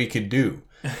most we could do.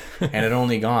 And it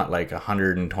only got like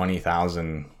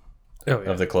 120,000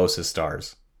 of the closest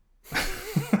stars.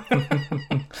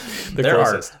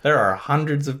 There are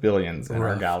hundreds of billions in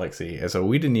our galaxy, and so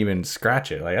we didn't even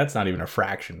scratch it. Like that's not even a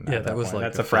fraction. Yeah, that was point.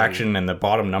 That's a fraction, and the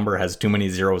bottom number has too many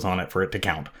zeros on it for it to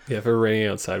count. Yeah, if it were raining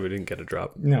outside, we didn't get a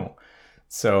drop. No,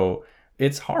 so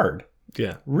it's hard.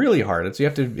 Yeah, really hard. So you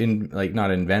have to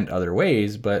not invent other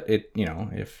ways, but if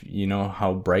you know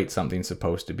how bright something's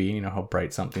supposed to be, you know how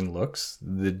bright something looks.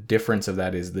 The difference of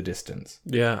that is the distance.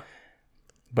 Yeah.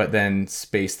 But then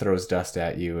space throws dust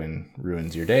at you and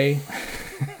ruins your day.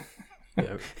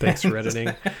 Yeah, thanks for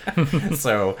editing.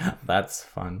 So that's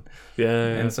fun. Yeah.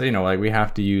 And so, we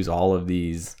have to use all of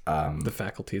these... the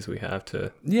faculties we have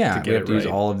to we have to use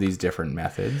all of these different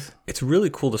methods. It's really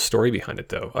cool, the story behind it,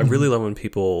 though. I really love when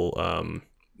people...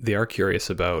 they are curious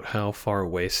about how far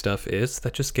away stuff is.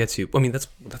 That just gets you... I mean, that's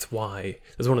one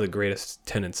of the greatest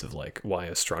tenets of like why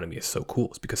astronomy is so cool,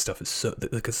 is because stuff is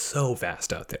so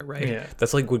vast out there, right? Yeah.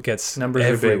 That's like what gets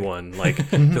everyone like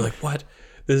they're like, what?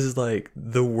 This is like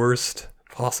the worst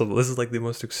possible. This is like the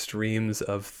most extremes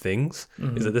of things.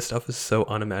 Is that this stuff is so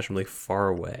unimaginably far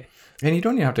away. And you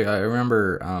don't even have to... I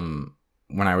remember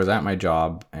when I was at my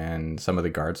job and some of the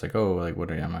guards like, oh, like what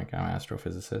are you? I'm like, I'm an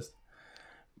astrophysicist.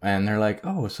 And they're like,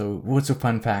 oh, so what's a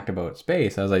fun fact about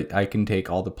space? I was like, I can take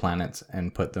all the planets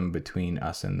and put them between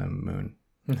us and the moon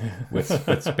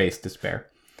with space to spare.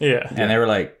 Yeah. And they were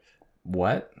like,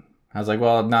 what? I was like,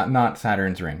 well, not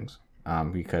Saturn's rings,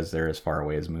 because they're as far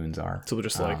away as moons are. So we'll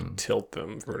just tilt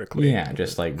them vertically. Yeah,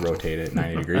 just like rotate it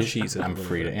 90 degrees. I'm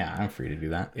free to do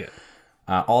that.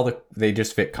 Yeah. They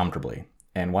just fit comfortably.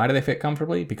 And why do they fit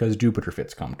comfortably? Because Jupiter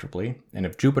fits comfortably. And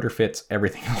if Jupiter fits,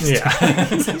 everything else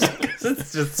does.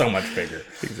 It's just so much bigger.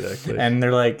 Exactly. And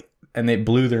they're like, and they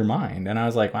blew their mind. And I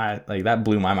was like, that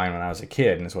blew my mind when I was a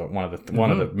kid. And it's one of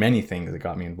the many things that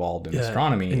got me involved in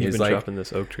astronomy. And you've been dropping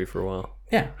this oak tree for a while.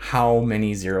 Yeah. How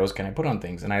many zeros can I put on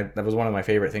things? And that was one of my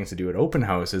favorite things to do at open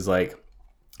house is like,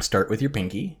 start with your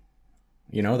pinky.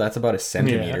 That's about a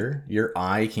centimeter. Yeah. Your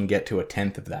eye can get to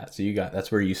 1/10 of that. So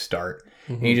that's where you start.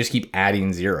 And you just keep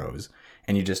adding zeros.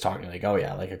 And you just talk like, oh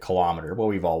yeah, like a kilometer. Well,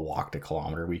 we've all walked a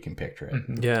kilometer. We can picture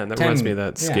it. Yeah, and that reminds me of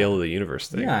that scale of the universe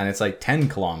thing. Yeah, and it's like 10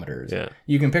 kilometers. Yeah.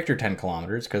 You can picture 10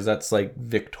 kilometers because that's like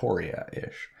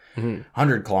Victoria-ish.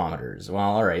 100 kilometers. Well,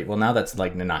 all right. Well, now that's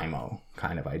like Nanaimo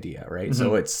kind of idea, right?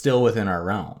 So it's still within our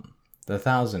realm. The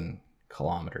 1,000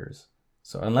 kilometers.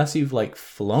 So unless you've like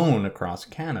flown across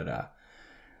Canada,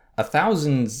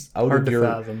 1,000's out of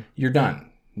your... You're done.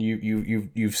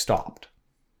 You've stopped.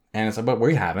 And it's like, but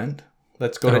we haven't.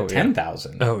 Let's go to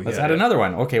 10,000. Oh, Let's yeah, add yeah. another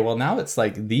one. Okay, well, now it's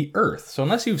like the Earth. So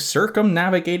unless you've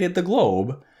circumnavigated the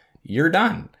globe, you're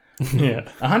done. Yeah.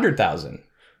 100,000.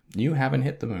 You haven't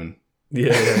hit the moon.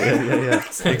 Yeah.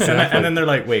 Exactly. And then they're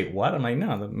like, wait, what? I'm like,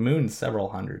 no, the moon's several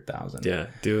 100,000. Yeah,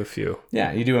 do a few.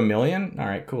 Yeah, you do 1 million? All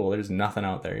right, cool. There's nothing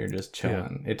out there. You're just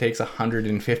chilling. It takes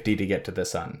 150 to get to the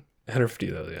sun. 150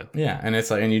 though, yeah. Yeah, and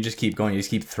it's like, and you just keep going. You just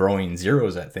keep throwing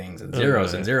zeros at things and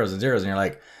zeros and zeros and zeros. And you're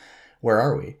like, where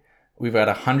are we? We've got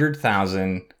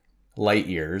 100,000 light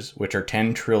years, which are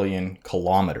 10 trillion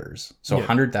kilometers. So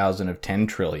 100,000 of 10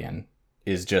 trillion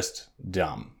is just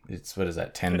dumb. It's, what is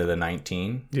that, 10 to the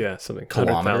 19? Yeah, something.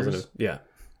 Kilometers? 10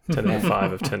 to the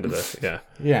 5 of 10 to the, yeah.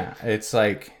 Yeah, it's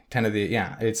like 10 to the,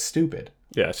 it's stupid.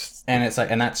 Yeah, it's just, And it's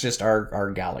like, and that's just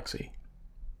our galaxy.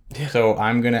 Yeah. So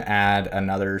I'm going to add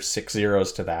another 6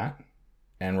 zeros to that.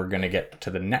 And we're going to get to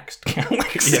the next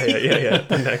galaxy. Yeah.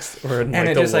 The next, or And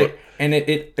it just like, and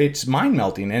it's mind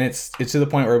melting. And it's to the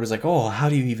point where it was like, oh, how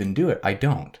do you even do it? I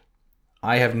don't.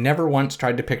 I have never once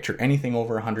tried to picture anything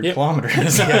over 100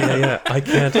 kilometers. Yeah. I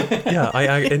can't. Yeah,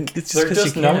 and it's just They're 'cause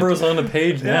just you can't. numbers on a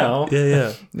page now.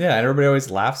 Yeah. Yeah, and everybody always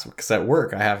laughs because at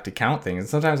work I have to count things. And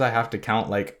sometimes I have to count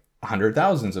like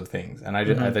 100,000s of things. And I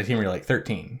just, the team are like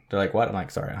 13. They're like, what? I'm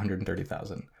like, sorry,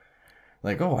 130,000.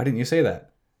 Like, oh, why didn't you say that?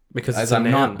 Because As it's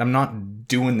I'm not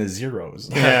doing the zeros.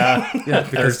 Yeah. Yeah, They're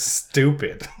because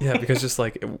stupid. yeah, because just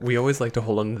like we always like to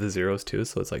hold on to the zeros too,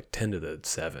 so it's like 10 to the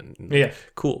 7. And, like, Yeah.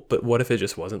 cool. But what if it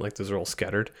just wasn't like those are all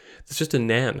scattered? It's just a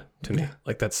nan to me.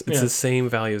 Like it's the same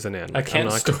value as a nan. I can't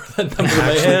I'm not store that number in I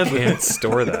my actually head. can't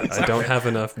store that. I don't have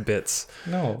enough bits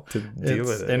No. to deal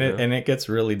with it. And you know? and it gets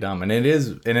really dumb. And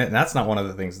that's not one of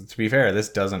the things. To be fair, this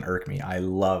doesn't irk me. I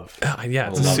love Yeah,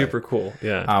 it's love super cool.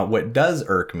 Yeah. what does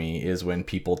irk me is when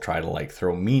people try to like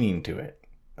throw meaning to it.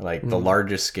 Like the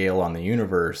largest scale on the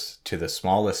universe to the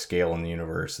smallest scale in the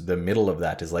universe, the middle of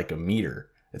that is like a meter.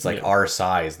 It's like our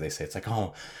size, they say. It's like,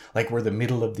 oh, like we're the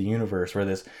middle of the universe. We're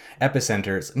this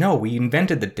epicenter. No, we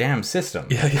invented the damn system.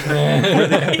 We're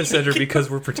the epicenter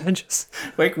because we're pretentious.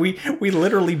 Like we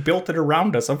literally built it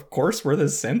around us. Of course we're the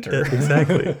center.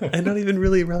 Exactly. And not even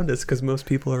really around us because most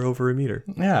people are over a meter.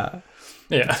 Yeah.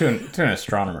 Yeah. To an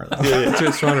astronomer, though. Yeah, to an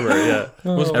astronomer, yeah.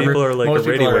 Most people are like a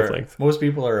radio wavelength. Most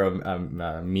people are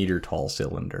a meter tall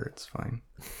cylinder. It's fine.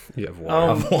 You have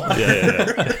water.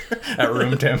 Yeah. At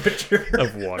room temperature.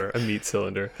 Of water, a meat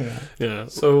cylinder. Yeah.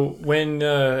 So when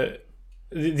the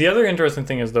other interesting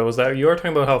thing is though is that you are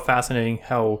talking about how fascinating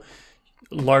how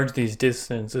large these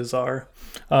distances are.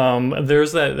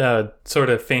 There's that sort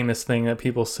of famous thing that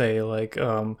people say like,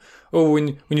 oh,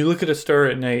 when you look at a star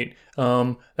at night,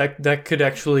 that could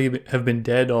actually have been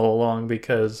dead all along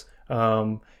because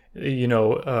the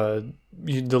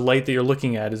light that you're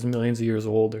looking at is millions of years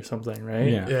old or something, right?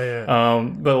 Yeah.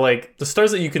 But like the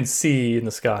stars that you can see in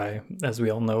the sky, as we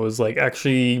all know, is like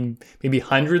actually maybe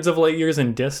hundreds of light years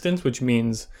in distance, which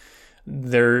means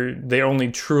they're only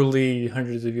truly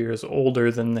hundreds of years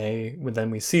older than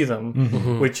we see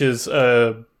them, which is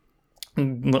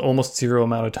almost zero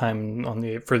amount of time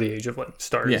for the age of like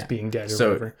stars being dead or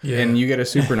whatever. And you get a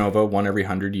supernova one every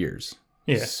 100 years.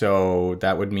 Yeah. So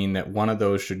that would mean that one of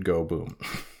those should go boom.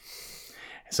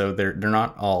 So they're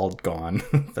not all gone.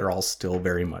 They're all still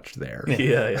very much there.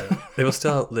 Yeah. They will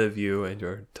still outlive you and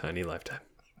your tiny lifetime.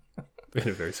 In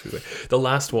a very sweet way. The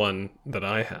last one that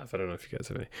I have, I don't know if you guys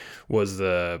have any, was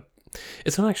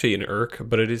it's not actually an irk,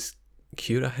 but it is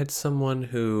cute. I had someone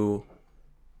who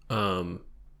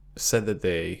said that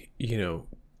they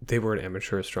were an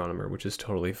amateur astronomer, which is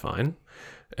totally fine.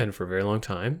 And for a very long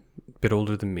time, a bit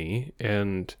older than me.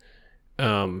 And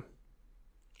then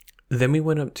we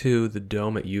went up to the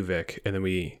dome at UVic, and then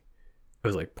I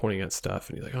was like pointing at stuff,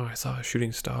 and he's like, oh, I saw a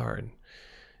shooting star. And,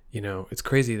 it's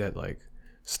crazy that like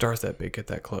stars that big get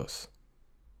that close.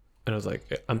 And I was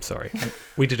like, I'm sorry.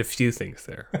 We did a few things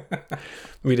there.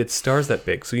 We did stars that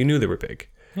big, so you knew they were big.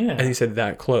 Yeah. And he said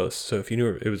that close. So if you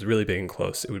knew it was really big and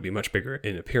close, it would be much bigger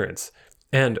in appearance.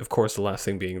 And of course, the last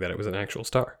thing being that it was an actual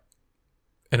star.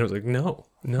 And I was like, no,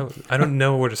 I don't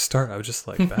know where to start. I was just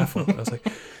like baffled. I was like,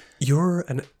 you're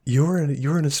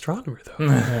an astronomer though.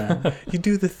 Yeah. You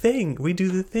do the thing. We do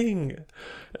the thing.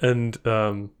 And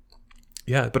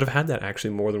yeah, but I've had that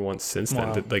actually more than once since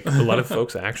then. That like a lot of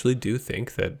folks actually do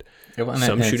think that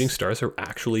some shooting stars are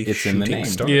actually shooting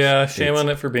stars. Yeah, shame on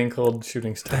it for being called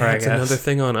shooting star. That's another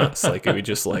thing on us. Like we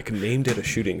just like named it a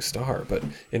shooting star, but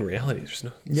in reality, there's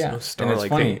no star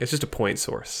like thing. It's just a point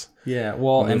source. Yeah,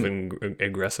 well, moving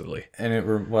aggressively. And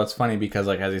it's funny because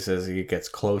like as he says, it gets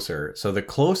closer. So the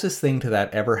closest thing to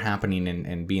that ever happening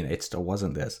and being, it still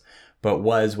wasn't this, but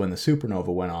was when the supernova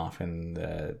went off in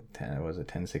the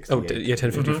 1068. Oh, yeah,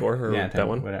 1054 or Yeah, that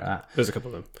one. whatever. There's a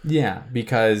couple of them. Yeah,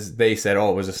 because they said,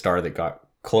 oh, it was a star that got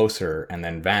closer and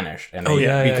then vanished, and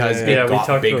because it we got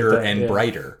talked bigger about that, and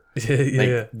brighter.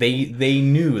 Yeah. They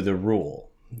knew the rule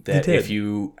that They did. if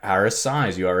you are a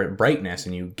size, you are at brightness,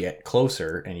 and you get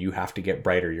closer, and you have to get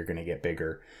brighter, you're going to get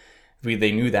bigger.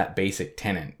 They knew that basic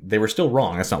tenet. They were still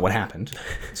wrong. That's not what happened.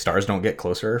 Stars don't get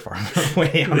closer or farther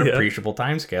away on appreciable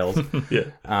timescales.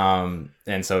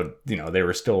 And so, they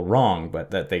were still wrong,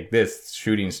 but this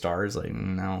shooting star is like,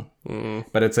 no.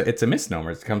 But it's a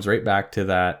misnomer. It comes right back to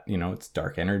that, it's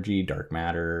dark energy, dark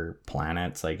matter,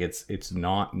 planets. Like it's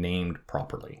not named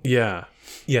properly. Yeah.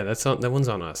 Yeah, that one's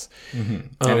on us.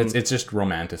 And it's just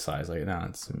romanticized. Like, no,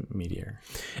 it's a meteor.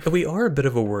 And we are a bit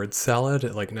of a word salad.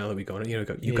 Like now that we go on,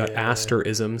 you've got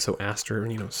asterism, so aster,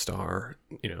 star,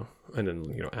 and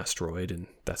then asteroid, and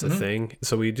that's a thing.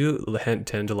 So we do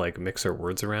tend to like mix our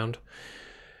words around.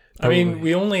 I mean,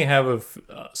 we only have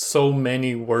so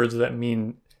many words that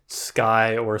mean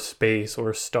sky or space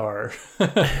or star,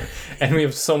 and we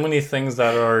have so many things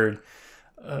that are.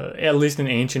 At least in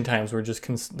ancient times,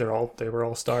 they were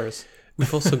all stars.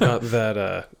 We've also got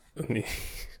that.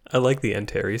 I like the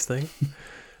Antares thing.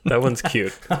 That one's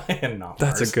cute.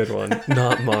 That's a good one.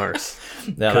 Not Mars,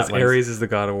 because Ares is the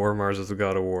god of war, Mars is the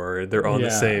god of war. They're on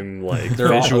the same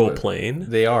visual plane.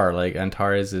 They are like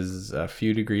Antares is a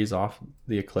few degrees off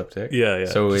the ecliptic. Yeah.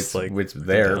 So it's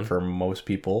there for most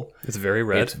people. It's very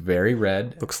red.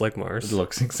 Looks like Mars. It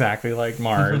looks exactly like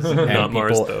Mars. Not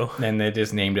Mars though. And they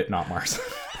just named it Not Mars.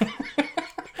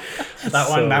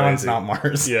 That one's not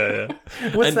Mars. Yeah.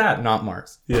 What's that? Not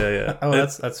Mars. Yeah. Oh,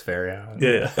 that's fair.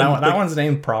 Yeah. That one's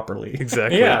named properly.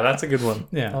 Exactly. Yeah, that's a good one.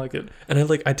 Yeah, I like it. And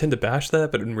I tend to bash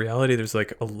that, but in reality, there's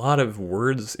like a lot of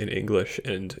words in English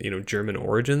and German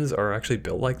origins are actually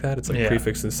built like that. It's like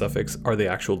prefix and suffix are the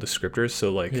actual descriptors.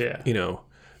 So like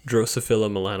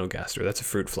Drosophila melanogaster, that's a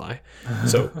fruit fly.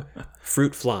 So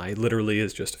fruit fly literally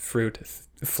is just fruit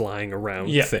flying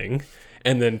around thing.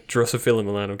 And then Drosophila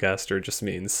melanogaster just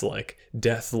means like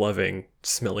death-loving,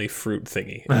 smelly fruit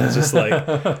thingy. And it's just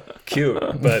like cute,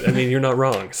 but I mean you're not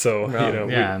wrong. So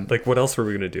what else were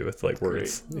we gonna do with like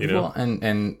words? Well,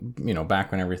 and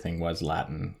back when everything was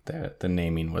Latin, the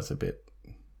naming was a bit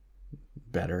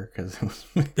better because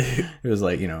it was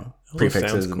like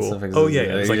prefixes and suffixes. Oh yeah,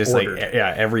 it's like just ordered.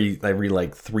 every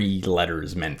like 3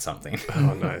 letters meant something.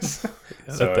 Oh nice.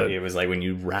 So it was like when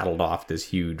you rattled off this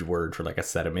huge word for like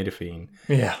acetaminophen.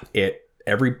 Yeah.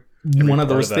 Every one of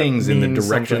those things in the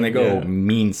direction they go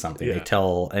means something. Yeah. They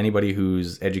tell anybody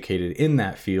who's educated in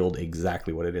that field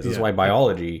exactly what it is. That's why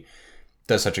biology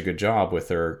does such a good job with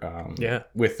their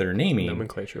naming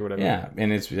nomenclature, whatever. Yeah,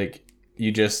 and it's like you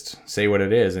just say what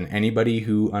it is, and anybody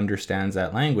who understands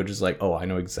that language is like, oh, I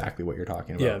know exactly what you're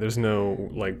talking about. Yeah, there's no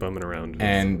like bumming around.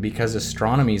 And because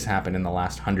astronomy's happened in the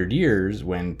last 100 years,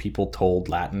 when people told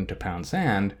Latin to pound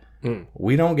sand,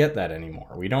 we don't get that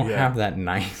anymore. We don't have that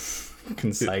nice,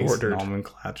 concise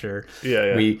nomenclature.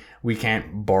 Yeah. We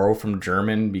can't borrow from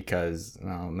German because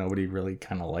nobody really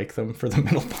kind of liked them for the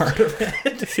middle part of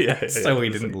it. So we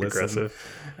didn't listen.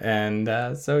 Aggressive. And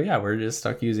we're just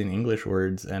stuck using English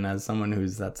words. And as someone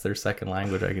that's their second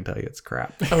language, I can tell you it's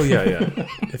crap. Oh yeah.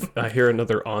 If I hear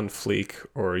another on fleek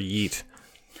or yeet,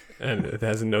 and it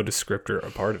has no descriptor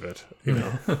a part of it,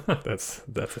 that's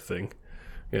a thing.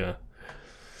 Yeah.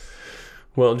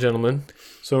 Well, gentlemen,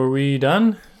 so are we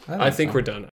done? I think we're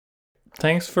done.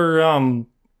 Thanks for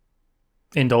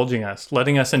indulging us,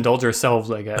 letting us indulge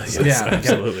ourselves, I guess. Yes,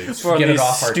 absolutely. For Get it these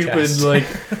off our stupid, chest. like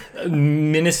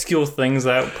minuscule things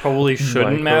that probably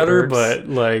shouldn't matter, but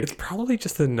like it's probably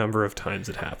just the number of times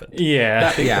it happened.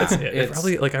 Yeah, That's it. It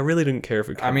probably I really didn't care if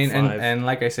it. I mean, 5. and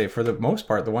like I say, for the most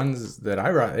part, the ones that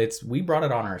I brought, we brought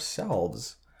it on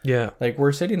ourselves. Yeah, like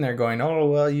we're sitting there going, "Oh,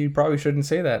 well, you probably shouldn't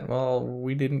say that." Well,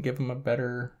 we didn't give them a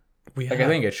better. I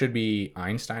think it should be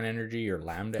Einstein energy or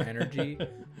lambda energy.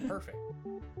 Perfect.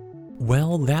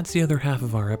 Well, that's the other half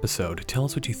of our episode. Tell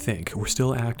us what you think. We're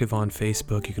still active on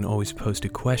Facebook. You can always post a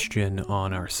question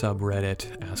on our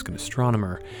subreddit, Ask an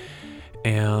Astronomer.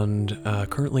 And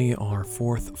currently our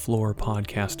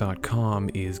fourthfloorpodcast.com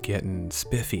is getting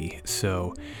spiffy.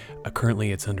 So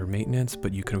currently it's under maintenance,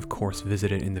 but you can of course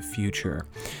visit it in the future.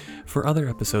 For other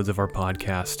episodes of our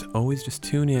podcast, always just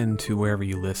tune in to wherever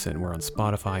you listen. We're on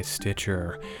Spotify,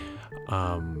 Stitcher,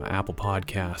 Apple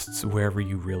Podcasts, wherever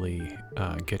you really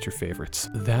get your favorites.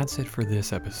 That's it for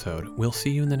this episode. We'll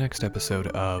see you in the next episode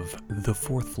of The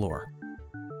Fourth Floor.